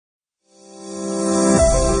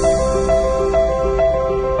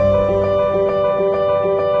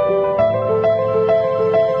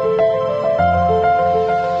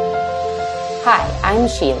I'm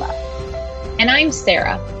Sheila. And I'm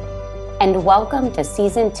Sarah. And welcome to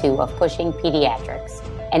Season 2 of Pushing Pediatrics,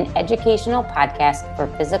 an educational podcast for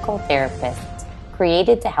physical therapists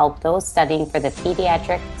created to help those studying for the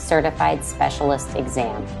Pediatric Certified Specialist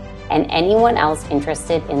exam and anyone else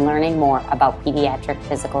interested in learning more about pediatric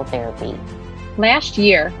physical therapy. Last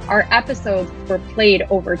year, our episodes were played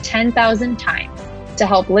over 10,000 times to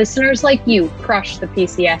help listeners like you crush the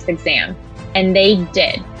PCS exam, and they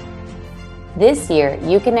did. This year,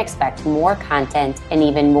 you can expect more content and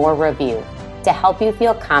even more review to help you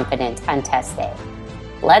feel confident on test day.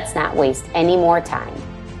 Let's not waste any more time.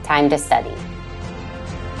 Time to study.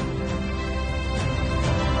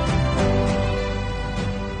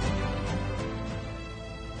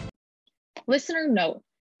 Listener note,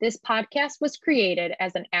 this podcast was created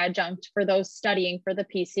as an adjunct for those studying for the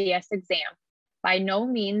PCS exam. By no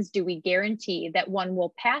means do we guarantee that one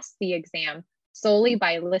will pass the exam solely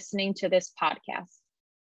by listening to this podcast.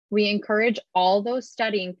 We encourage all those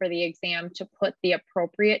studying for the exam to put the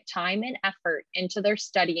appropriate time and effort into their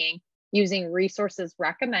studying using resources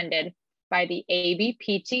recommended by the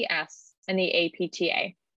ABPTS and the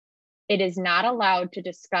APTA. It is not allowed to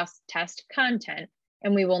discuss test content,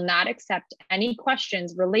 and we will not accept any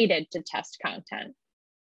questions related to test content.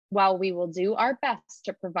 While we will do our best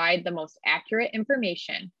to provide the most accurate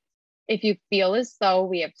information, if you feel as though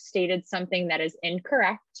we have stated something that is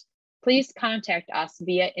incorrect, please contact us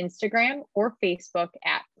via Instagram or Facebook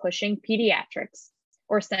at Pushing Pediatrics,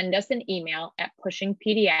 or send us an email at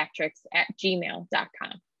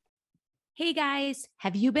pushingpediatrics@gmail.com. Hey guys,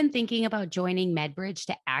 have you been thinking about joining MedBridge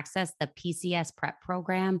to access the PCS prep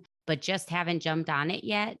program, but just haven't jumped on it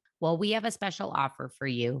yet? Well, we have a special offer for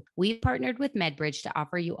you. We've partnered with MedBridge to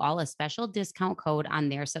offer you all a special discount code on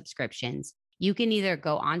their subscriptions. You can either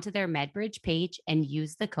go onto their MedBridge page and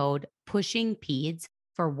use the code PUSHINGPEDS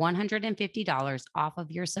for $150 off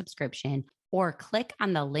of your subscription, or click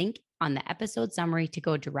on the link on the episode summary to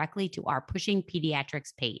go directly to our Pushing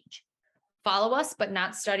Pediatrics page. Follow us, but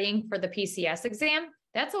not studying for the PCS exam?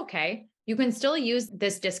 That's okay. You can still use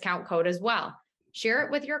this discount code as well. Share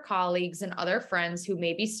it with your colleagues and other friends who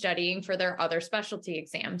may be studying for their other specialty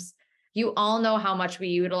exams. You all know how much we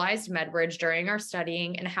utilized MedBridge during our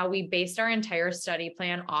studying and how we based our entire study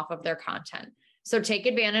plan off of their content. So take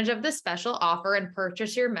advantage of this special offer and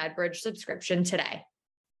purchase your MedBridge subscription today.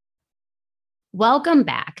 Welcome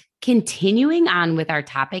back. Continuing on with our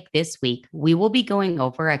topic this week, we will be going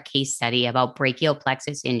over a case study about brachial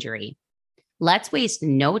plexus injury. Let's waste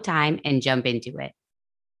no time and jump into it.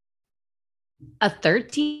 A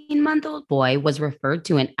 13-month-old boy was referred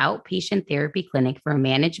to an outpatient therapy clinic for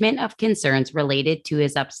management of concerns related to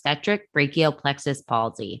his obstetric brachial plexus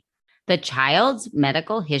palsy. The child's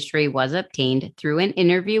medical history was obtained through an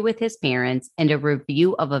interview with his parents and a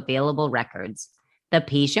review of available records. The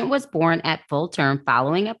patient was born at full term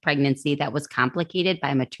following a pregnancy that was complicated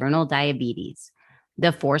by maternal diabetes.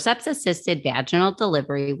 The forceps-assisted vaginal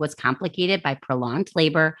delivery was complicated by prolonged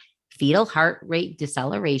labor, fetal heart rate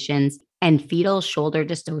decelerations, and fetal shoulder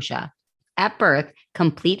dystocia. At birth,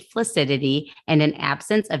 complete flaccidity and an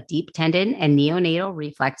absence of deep tendon and neonatal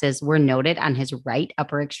reflexes were noted on his right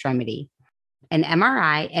upper extremity. An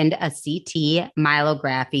MRI and a CT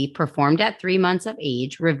myelography performed at 3 months of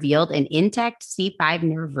age revealed an intact C5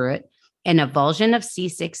 nerve root and avulsion of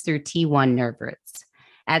C6 through T1 nerve roots.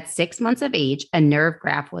 At 6 months of age, a nerve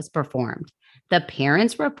graft was performed. The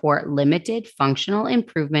parents report limited functional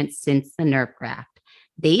improvement since the nerve graft.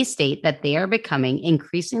 They state that they are becoming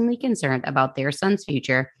increasingly concerned about their son's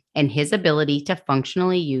future and his ability to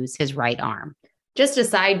functionally use his right arm. Just a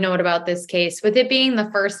side note about this case, with it being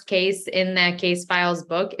the first case in that case files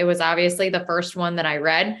book, it was obviously the first one that I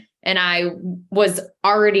read, and I was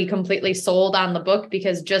already completely sold on the book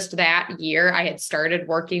because just that year I had started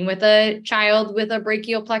working with a child with a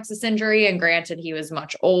brachial plexus injury, and granted he was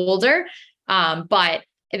much older, but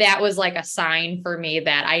that was like a sign for me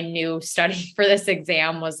that I knew studying for this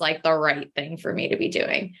exam was like the right thing for me to be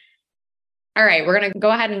doing. All right, we're going to go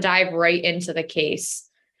ahead and dive right into the case.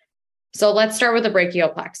 So let's start with the brachial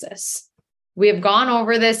plexus. We have gone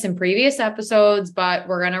over this in previous episodes, but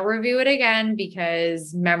we're going to review it again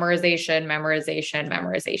because memorization.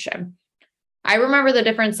 I remember the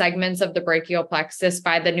different segments of the brachial plexus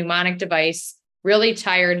by the mnemonic device, really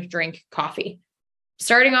tired, drink coffee.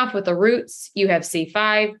 Starting off with the roots, you have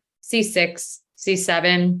C5, C6,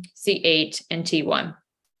 C7, C8, and T1.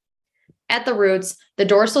 At the roots, the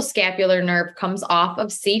dorsal scapular nerve comes off of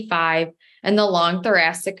C5 and the long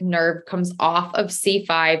thoracic nerve comes off of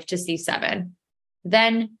C5 to C7.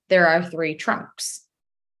 Then there are 3 trunks.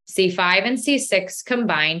 C5 and C6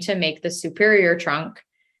 combine to make the superior trunk.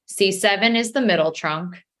 C7 is the middle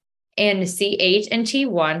trunk, and C8 and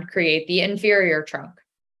T1 create the inferior trunk.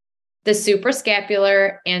 The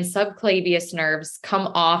suprascapular and subclavius nerves come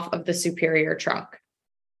off of the superior trunk.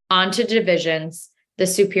 Onto divisions, the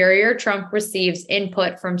superior trunk receives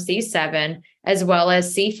input from C7 as well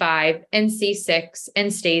as C5 and C6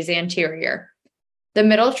 and stays anterior. The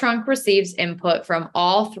middle trunk receives input from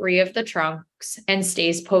all three of the trunks and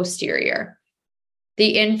stays posterior.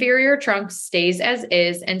 The inferior trunk stays as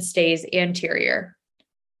is and stays anterior.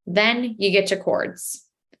 Then you get to cords.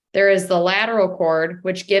 There is the lateral cord,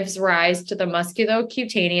 which gives rise to the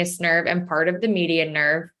musculocutaneous nerve and part of the median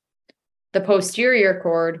nerve. The posterior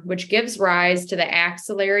cord, which gives rise to the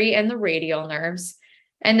axillary and the radial nerves.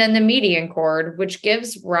 And then the median cord, which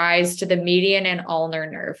gives rise to the median and ulnar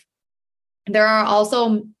nerve. There are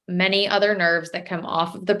also many other nerves that come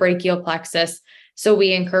off of the brachial plexus, so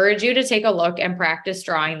we encourage you to take a look and practice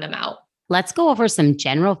drawing them out. Let's go over some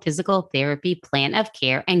general physical therapy plan of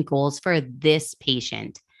care and goals for this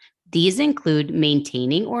patient. These include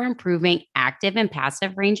maintaining or improving active and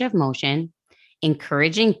passive range of motion,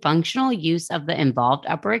 encouraging functional use of the involved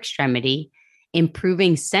upper extremity,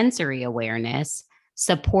 improving sensory awareness,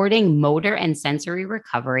 supporting motor and sensory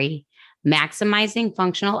recovery, maximizing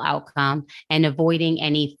functional outcome, and avoiding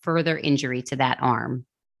any further injury to that arm.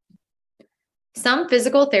 Some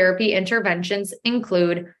physical therapy interventions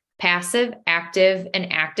include passive, active,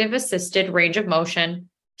 and active assisted range of motion,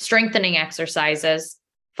 strengthening exercises,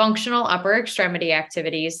 functional upper extremity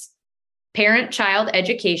activities, parent-child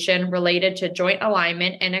education related to joint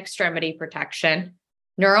alignment and extremity protection,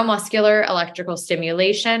 neuromuscular electrical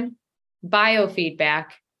stimulation,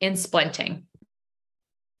 biofeedback, and splinting.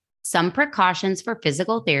 Some precautions for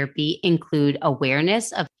physical therapy include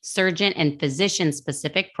awareness of surgeon and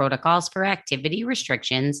physician-specific protocols for activity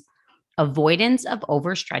restrictions, avoidance of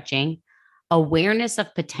overstretching, awareness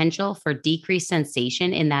of potential for decreased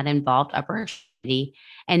sensation in that involved upper extremity,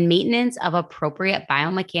 and maintenance of appropriate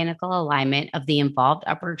biomechanical alignment of the involved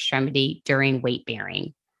upper extremity during weight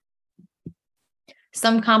bearing.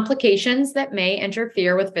 Some complications that may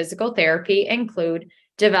interfere with physical therapy include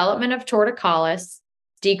development of torticollis,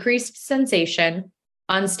 decreased sensation,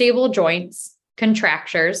 unstable joints,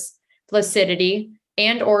 contractures, flaccidity,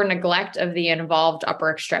 and or neglect of the involved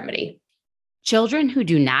upper extremity. Children who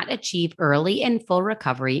do not achieve early and full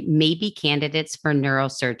recovery may be candidates for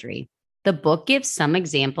neurosurgery. The book gives some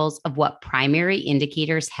examples of what primary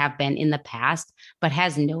indicators have been in the past, but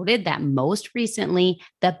has noted that most recently,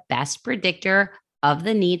 the best predictor of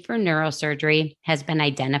the need for neurosurgery has been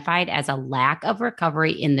identified as a lack of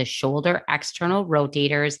recovery in the shoulder external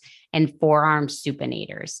rotators and forearm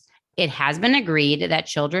supinators. It has been agreed that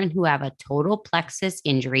children who have a total plexus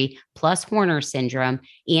injury plus Horner syndrome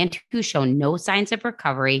and who show no signs of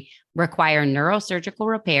recovery require neurosurgical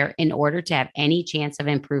repair in order to have any chance of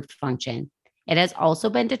improved function. It has also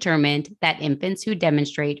been determined that infants who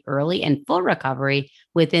demonstrate early and full recovery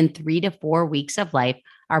within 3 to 4 weeks of life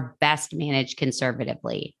are best managed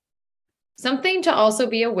conservatively. Something to also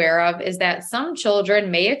be aware of is that some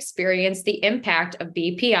children may experience the impact of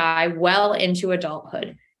BPI well into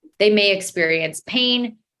adulthood. They may experience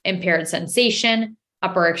pain, impaired sensation,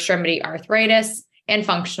 upper extremity arthritis, and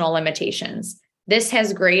functional limitations. This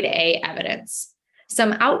has grade A evidence.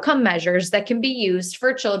 Some outcome measures that can be used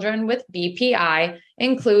for children with BPI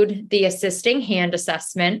include the assisting hand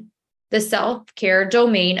assessment, the self-care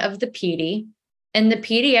domain of the PD, and the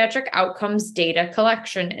pediatric outcomes data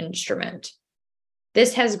collection instrument.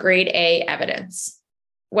 This has grade A evidence.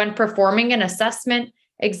 When performing an assessment,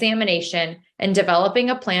 examination, and developing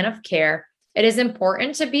a plan of care, it is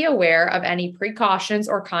important to be aware of any precautions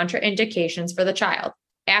or contraindications for the child.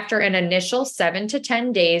 After an initial 7 to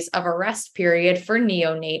 10 days of a rest period for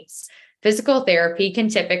neonates, physical therapy can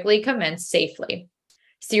typically commence safely.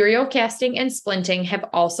 Serial casting and splinting have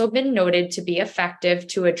also been noted to be effective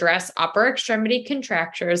to address upper extremity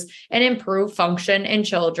contractures and improve function in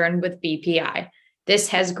children with BPI. This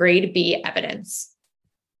has grade B evidence.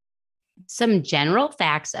 Some general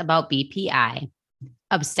facts about BPI.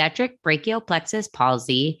 Obstetric brachial plexus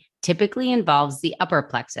palsy typically involves the upper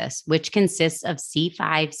plexus, which consists of C5,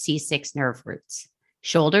 C6 nerve roots.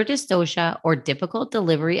 Shoulder dystocia or difficult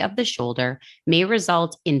delivery of the shoulder may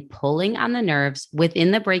result in pulling on the nerves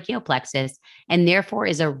within the brachial plexus and therefore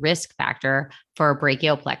is a risk factor for a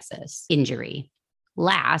brachial plexus injury.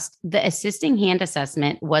 Last, the assisting hand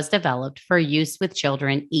assessment was developed for use with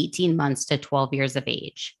children 18 months to 12 years of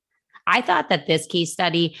age. I thought that this case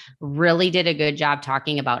study really did a good job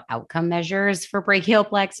talking about outcome measures for brachial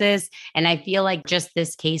plexus. And I feel like just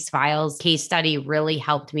this case study really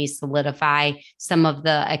helped me solidify some of the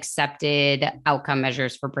accepted outcome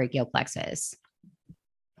measures for brachial plexus.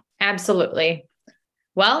 Absolutely.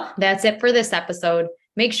 Well, that's it for this episode.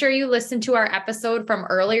 Make sure you listen to our episode from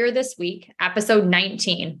earlier this week, episode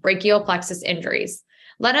 19, brachial plexus injuries.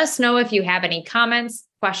 Let us know if you have any comments,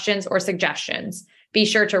 questions, or suggestions. Be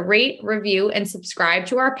sure to rate, review, and subscribe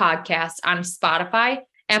to our podcast on Spotify,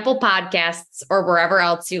 Apple Podcasts, or wherever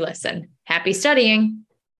else you listen. Happy studying.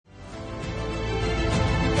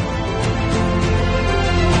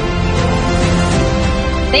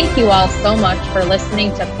 Thank you all so much for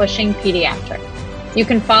listening to Pushing Pediatrics. You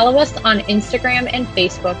can follow us on Instagram and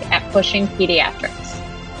Facebook at Pushing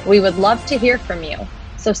Pediatrics. We would love to hear from you,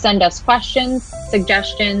 so send us questions,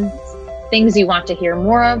 suggestions, things you want to hear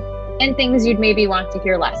more of, and things you'd maybe want to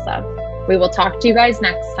hear less of. We will talk to you guys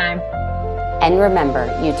next time. And remember,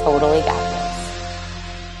 you totally got it.